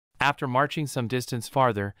After marching some distance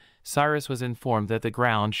farther, Cyrus was informed that the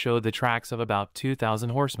ground showed the tracks of about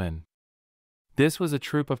 2,000 horsemen. This was a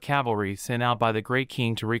troop of cavalry sent out by the great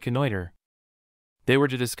king to reconnoiter. They were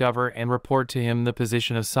to discover and report to him the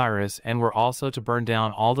position of Cyrus, and were also to burn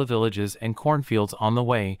down all the villages and cornfields on the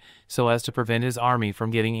way, so as to prevent his army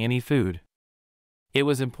from getting any food. It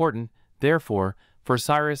was important, therefore, for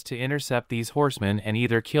Cyrus to intercept these horsemen and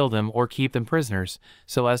either kill them or keep them prisoners,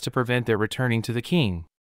 so as to prevent their returning to the king.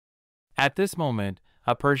 At this moment,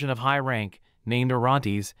 a Persian of high rank, named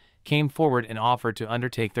Orontes, came forward and offered to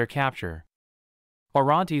undertake their capture.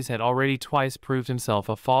 Orontes had already twice proved himself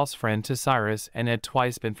a false friend to Cyrus and had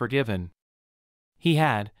twice been forgiven. He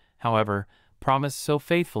had, however, promised so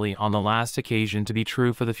faithfully on the last occasion to be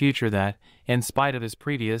true for the future that, in spite of his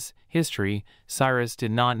previous history, Cyrus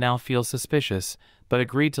did not now feel suspicious, but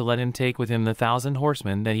agreed to let him take with him the 1,000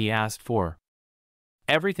 horsemen that he asked for.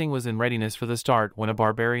 Everything was in readiness for the start when a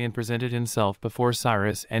barbarian presented himself before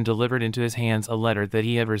Cyrus and delivered into his hands a letter that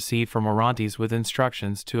he had received from Orontes with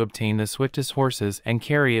instructions to obtain the swiftest horses and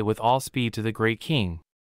carry it with all speed to the great king.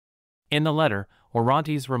 In the letter,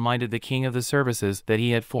 Orontes reminded the king of the services that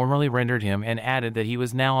he had formerly rendered him and added that he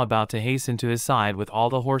was now about to hasten to his side with all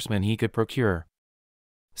the horsemen he could procure.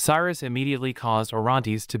 Cyrus immediately caused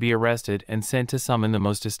Orontes to be arrested and sent to summon the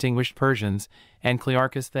most distinguished Persians and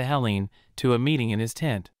Clearchus the Hellene to a meeting in his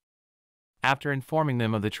tent. After informing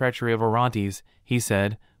them of the treachery of Orontes, he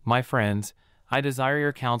said, "My friends, I desire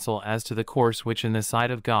your counsel as to the course which in the sight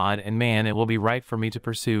of God and man it will be right for me to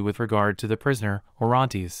pursue with regard to the prisoner,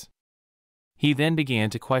 Orontes." He then began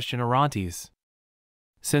to question Orontes.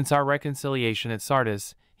 "Since our reconciliation at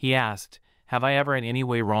Sardis," he asked, "have I ever in any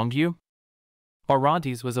way wronged you?"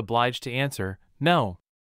 Orontes was obliged to answer, "No."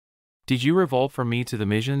 "Did you revolt from me to the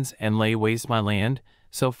Mysians and lay waste my land,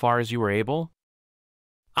 so far as you were able?"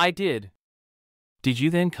 "I did." "Did you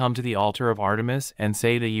then come to the altar of Artemis and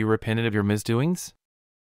say that you repented of your misdoings?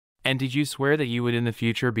 And did you swear that you would in the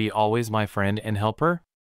future be always my friend and helper?"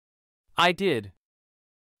 "I did."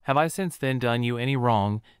 "Have I since then done you any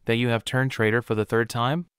wrong, that you have turned traitor for the third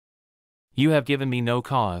time? You have given me no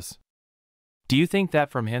cause. Do you think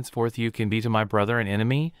that from henceforth you can be to my brother an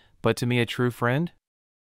enemy, but to me a true friend?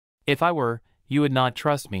 If I were, you would not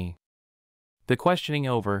trust me." The questioning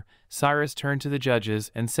over, Cyrus turned to the judges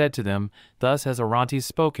and said to them, "Thus has Orontes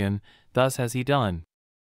spoken, thus has he done.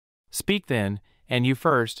 Speak then, and you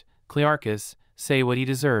first, Clearchus, say what he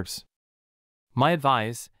deserves." "My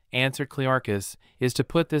advice," answered Clearchus, "is to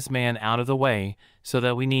put this man out of the way, so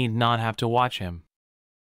that we need not have to watch him."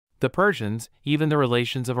 The Persians, even the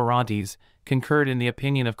relations of Orontes, concurred in the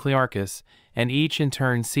opinion of Clearchus, and each in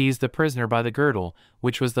turn seized the prisoner by the girdle,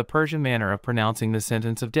 which was the Persian manner of pronouncing the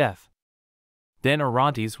sentence of death. Then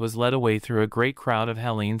Orontes was led away through a great crowd of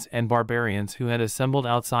Hellenes and barbarians who had assembled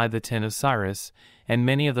outside the tent of Cyrus, and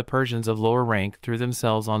many of the Persians of lower rank threw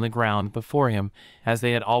themselves on the ground before him, as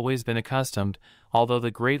they had always been accustomed, although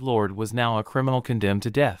the great lord was now a criminal condemned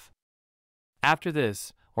to death. After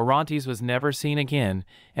this, Orontes was never seen again,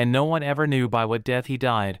 and no one ever knew by what death he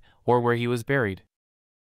died, or where he was buried.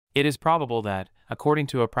 It is probable that, according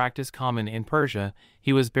to a practice common in Persia,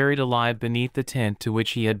 he was buried alive beneath the tent to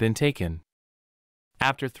which he had been taken.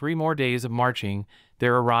 After 3 more days of marching,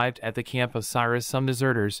 there arrived at the camp of Cyrus some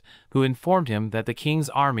deserters, who informed him that the king's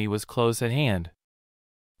army was close at hand.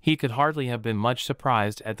 He could hardly have been much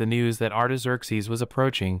surprised at the news that Artaxerxes was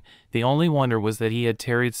approaching. The only wonder was that he had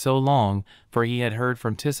tarried so long, for he had heard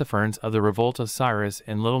from Tissaphernes of the revolt of Cyrus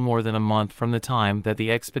in little more than a month from the time that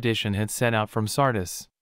the expedition had set out from Sardis.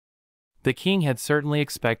 The king had certainly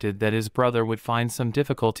expected that his brother would find some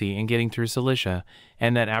difficulty in getting through Cilicia,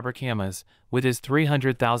 and that Abracamas, with his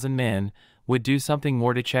 300,000 men, would do something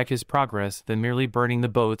more to check his progress than merely burning the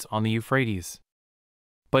boats on the Euphrates.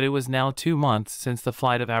 But it was now 2 months since the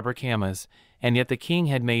flight of Abracamas, and yet the king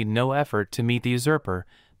had made no effort to meet the usurper,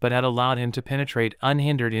 but had allowed him to penetrate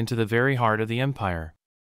unhindered into the very heart of the empire.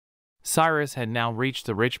 Cyrus had now reached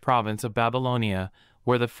the rich province of Babylonia,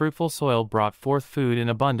 where the fruitful soil brought forth food in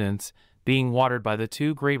abundance, being watered by the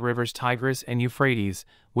 2 great rivers Tigris and Euphrates,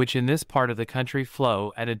 which in this part of the country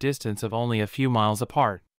flow at a distance of only a few miles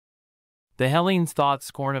apart. The Hellenes thought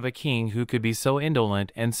scorn of a king who could be so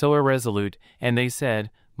indolent and so irresolute, and they said,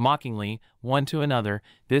 mockingly, one to another,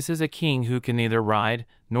 "This is a king who can neither ride,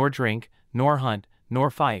 nor drink, nor hunt, nor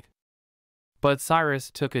fight." But Cyrus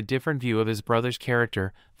took a different view of his brother's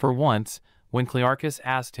character, for once, when Clearchus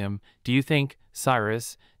asked him, "Do you think,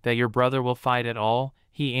 Cyrus, that your brother will fight at all?"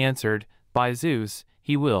 he answered, "By Zeus,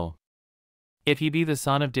 he will. If he be the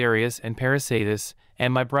son of Darius and Parysatis,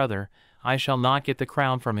 and my brother, I shall not get the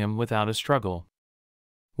crown from him without a struggle."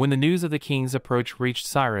 When the news of the king's approach reached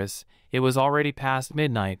Cyrus, it was already past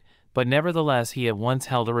midnight, but nevertheless he at once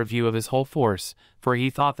held a review of his whole force, for he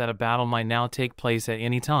thought that a battle might now take place at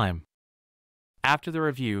any time. After the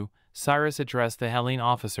review, Cyrus addressed the Hellene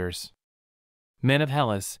officers. "Men of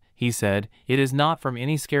Hellas," he said, "it is not from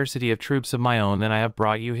any scarcity of troops of my own that I have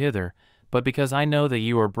brought you hither, but because I know that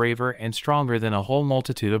you are braver and stronger than a whole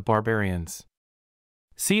multitude of barbarians.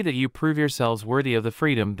 See that you prove yourselves worthy of the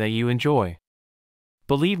freedom that you enjoy.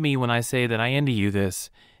 Believe me when I say that I envy you this,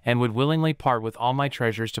 and would willingly part with all my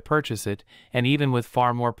treasures to purchase it, and even with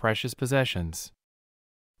far more precious possessions.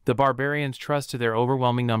 The barbarians trust to their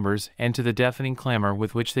overwhelming numbers and to the deafening clamor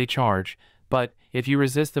with which they charge, but, if you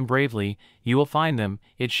resist them bravely, you will find them,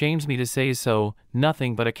 it shames me to say so,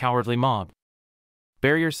 nothing but a cowardly mob.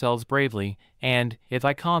 Bear yourselves bravely, and, if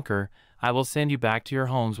I conquer, I will send you back to your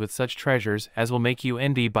homes with such treasures as will make you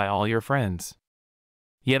envied by all your friends.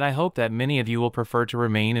 Yet I hope that many of you will prefer to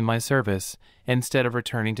remain in my service, instead of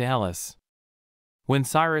returning to Hellas." When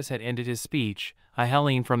Cyrus had ended his speech, a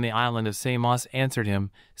Hellene from the island of Samos answered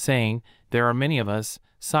him, saying, "There are many of us,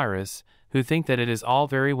 Cyrus, who think that it is all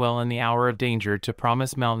very well in the hour of danger to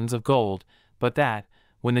promise mountains of gold, but that,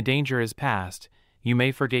 when the danger is past, you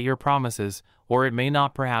may forget your promises, or it may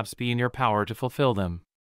not perhaps be in your power to fulfill them.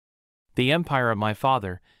 The empire of my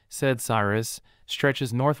father," said Cyrus,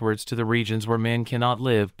 "stretches northwards to the regions where men cannot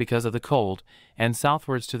live because of the cold, and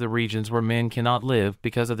southwards to the regions where men cannot live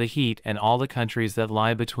because of the heat, and all the countries that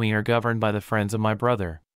lie between are governed by the friends of my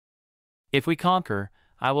brother. If we conquer,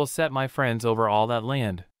 I will set my friends over all that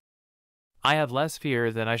land. I have less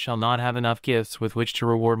fear that I shall not have enough gifts with which to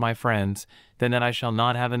reward my friends, than that I shall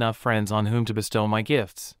not have enough friends on whom to bestow my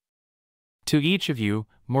gifts. To each of you,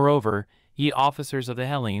 moreover, ye officers of the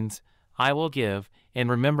Hellenes, I will give, in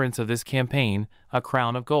remembrance of this campaign, a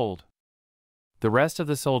crown of gold." The rest of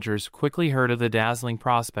the soldiers quickly heard of the dazzling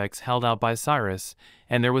prospects held out by Cyrus,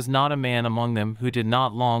 and there was not a man among them who did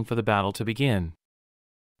not long for the battle to begin.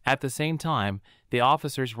 At the same time, the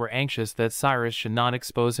officers were anxious that Cyrus should not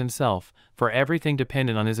expose himself, for everything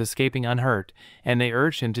depended on his escaping unhurt, and they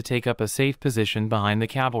urged him to take up a safe position behind the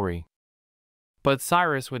cavalry. But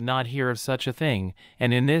Cyrus would not hear of such a thing,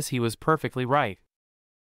 and in this he was perfectly right.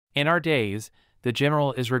 In our days, the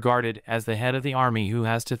general is regarded as the head of the army who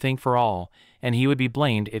has to think for all, and he would be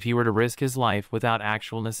blamed if he were to risk his life without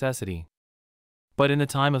actual necessity. But in the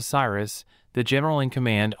time of Cyrus, the general in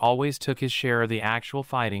command always took his share of the actual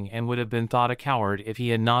fighting and would have been thought a coward if he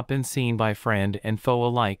had not been seen by friend and foe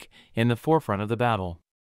alike in the forefront of the battle.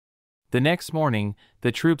 The next morning,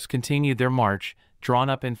 the troops continued their march, drawn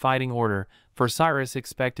up in fighting order, for Cyrus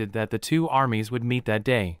expected that the two armies would meet that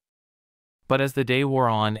day. But as the day wore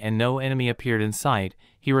on and no enemy appeared in sight,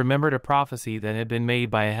 he remembered a prophecy that had been made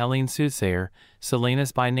by a Hellene soothsayer,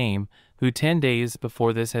 Silenus by name, who 10 days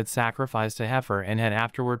before this had sacrificed a heifer and had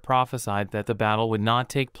afterward prophesied that the battle would not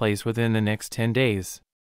take place within the next 10 days.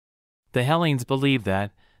 The Hellenes believed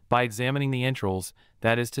that, by examining the entrails,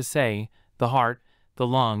 that is to say, the heart, the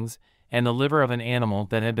lungs, and the liver of an animal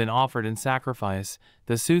that had been offered in sacrifice,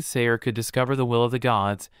 the soothsayer could discover the will of the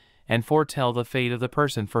gods, and foretell the fate of the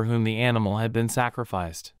person for whom the animal had been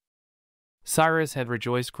sacrificed. Cyrus had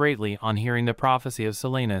rejoiced greatly on hearing the prophecy of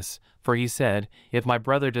Silenus, for he said, "If my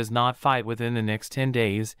brother does not fight within the next 10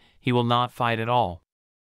 days, he will not fight at all."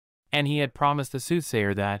 And he had promised the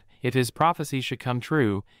soothsayer that, if his prophecy should come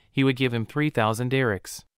true, he would give him 3,000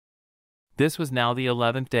 darics. This was now the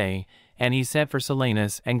 11th day, and he sent for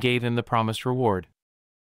Silenus and gave him the promised reward.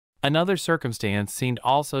 Another circumstance seemed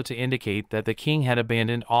also to indicate that the king had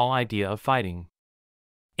abandoned all idea of fighting.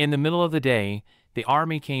 In the middle of the day, the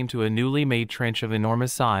army came to a newly made trench of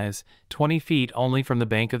enormous size, 20 feet only from the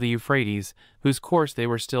bank of the Euphrates, whose course they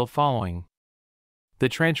were still following. The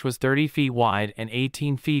trench was 30 feet wide and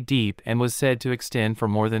 18 feet deep and was said to extend for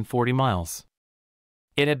more than 40 miles.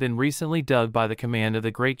 It had been recently dug by the command of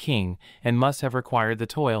the great king, and must have required the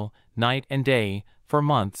toil, night and day, for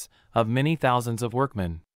months, of many thousands of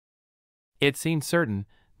workmen. It seemed certain,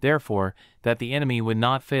 therefore, that the enemy would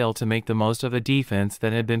not fail to make the most of a defense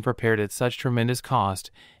that had been prepared at such tremendous cost,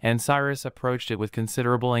 and Cyrus approached it with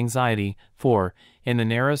considerable anxiety, for, in the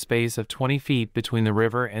narrow space of 20 feet between the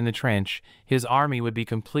river and the trench, his army would be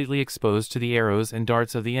completely exposed to the arrows and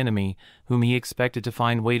darts of the enemy, whom he expected to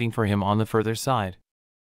find waiting for him on the further side.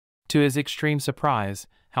 To his extreme surprise,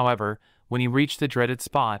 however, when he reached the dreaded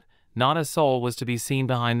spot, not a soul was to be seen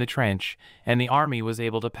behind the trench, and the army was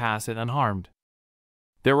able to pass it unharmed.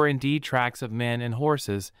 There were indeed tracks of men and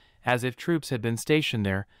horses, as if troops had been stationed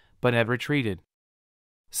there, but had retreated.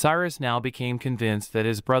 Cyrus now became convinced that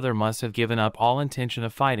his brother must have given up all intention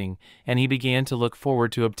of fighting, and he began to look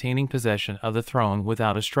forward to obtaining possession of the throne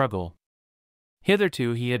without a struggle.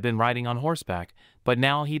 Hitherto he had been riding on horseback, but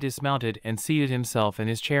now he dismounted and seated himself in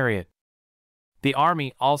his chariot. The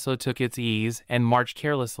army also took its ease and marched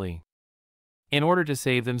carelessly. In order to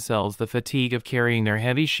save themselves the fatigue of carrying their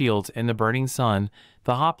heavy shields in the burning sun,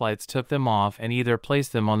 the hoplites took them off and either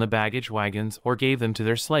placed them on the baggage wagons or gave them to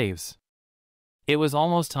their slaves. It was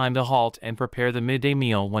almost time to halt and prepare the midday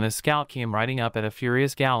meal when a scout came riding up at a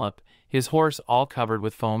furious gallop, his horse all covered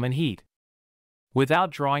with foam and heat. Without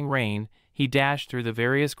drawing rein, he dashed through the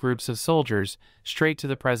various groups of soldiers, straight to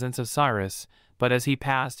the presence of Cyrus, but as he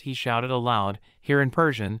passed he shouted aloud, here in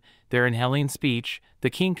Persian, there in Hellene speech, "The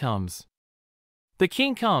king comes! The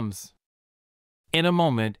king comes!" In a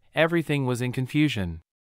moment, everything was in confusion.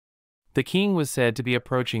 The king was said to be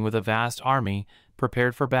approaching with a vast army,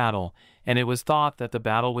 prepared for battle, and it was thought that the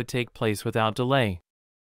battle would take place without delay.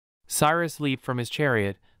 Cyrus leaped from his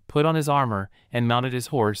chariot, put on his armor, and mounted his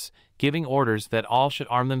horse, giving orders that all should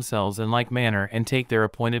arm themselves in like manner and take their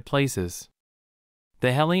appointed places.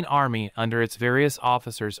 The Hellene army, under its various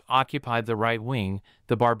officers, occupied the right wing.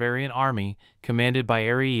 The barbarian army, commanded by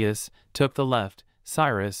Areus, took the left.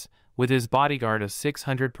 Cyrus, with his bodyguard of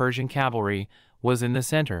 600 Persian cavalry, was in the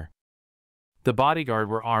center. The bodyguard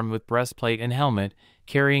were armed with breastplate and helmet,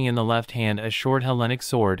 carrying in the left hand a short Hellenic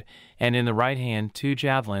sword, and in the right hand 2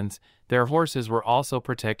 javelins. Their horses were also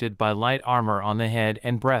protected by light armor on the head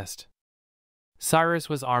and breast. Cyrus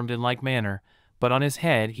was armed in like manner, but on his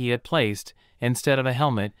head he had placed, instead of a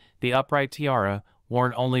helmet, the upright tiara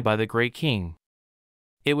worn only by the great king.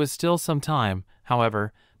 It was still some time,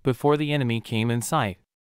 however, before the enemy came in sight.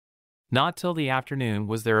 Not till the afternoon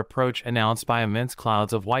was their approach announced by immense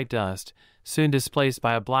clouds of white dust, soon displaced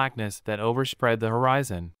by a blackness that overspread the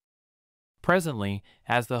horizon. Presently,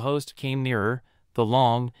 as the host came nearer, the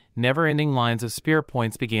long, never-ending lines of spear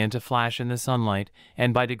points began to flash in the sunlight,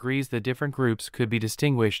 and by degrees the different groups could be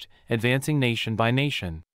distinguished, advancing nation by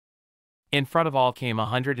nation. In front of all came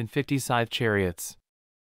 150 scythe chariots.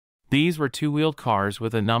 These were 2-wheeled cars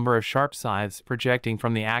with a number of sharp scythes projecting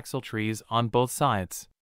from the axle trees on both sides.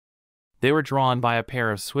 They were drawn by a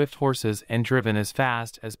pair of swift horses and driven as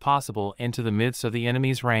fast as possible into the midst of the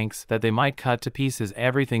enemy's ranks that they might cut to pieces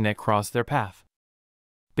everything that crossed their path.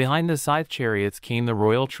 Behind the scythe chariots came the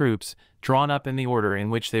royal troops, drawn up in the order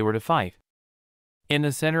in which they were to fight. In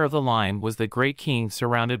the center of the line was the great king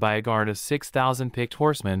surrounded by a guard of 6,000 picked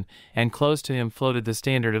horsemen, and close to him floated the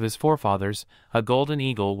standard of his forefathers, a golden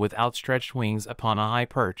eagle with outstretched wings upon a high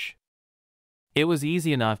perch. It was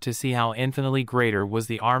easy enough to see how infinitely greater was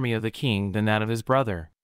the army of the king than that of his brother.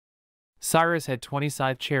 Cyrus had 20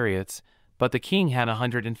 scythe chariots, but the king had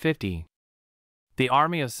 150. The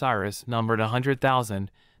army of Cyrus numbered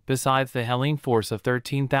 100,000, besides the Hellene force of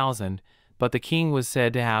 13,000, but the king was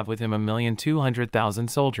said to have with him 1,200,000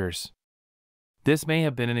 soldiers. This may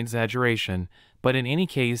have been an exaggeration, but in any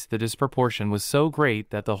case the disproportion was so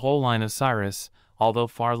great that the whole line of Cyrus, although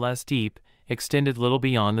far less deep, extended little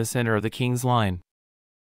beyond the center of the king's line.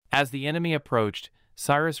 As the enemy approached,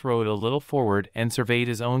 Cyrus rode a little forward and surveyed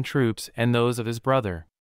his own troops and those of his brother.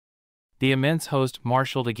 The immense host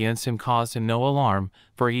marshaled against him caused him no alarm,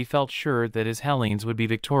 for he felt sure that his Hellenes would be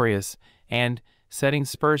victorious, and, setting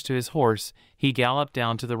spurs to his horse, he galloped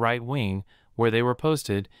down to the right wing, where they were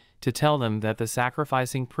posted, to tell them that the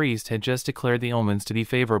sacrificing priest had just declared the omens to be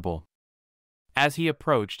favorable. As he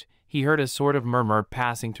approached, he heard a sort of murmur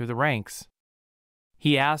passing through the ranks.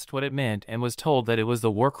 He asked what it meant and was told that it was the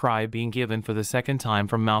war cry being given for the second time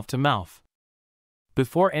from mouth to mouth.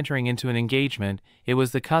 Before entering into an engagement, it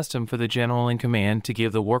was the custom for the general in command to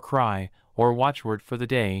give the war cry, or watchword for the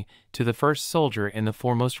day, to the first soldier in the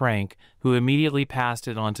foremost rank, who immediately passed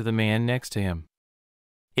it on to the man next to him.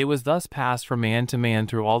 It was thus passed from man to man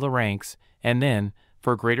through all the ranks, and then,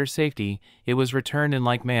 for greater safety, it was returned in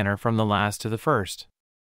like manner from the last to the first.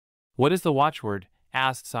 "What is the watchword?"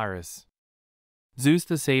 asked Cyrus. "Zeus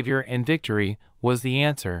the Savior and victory," was the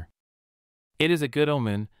answer. "It is a good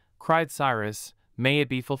omen," cried Cyrus, "may it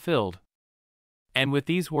be fulfilled." And with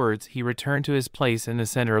these words he returned to his place in the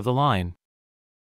center of the line.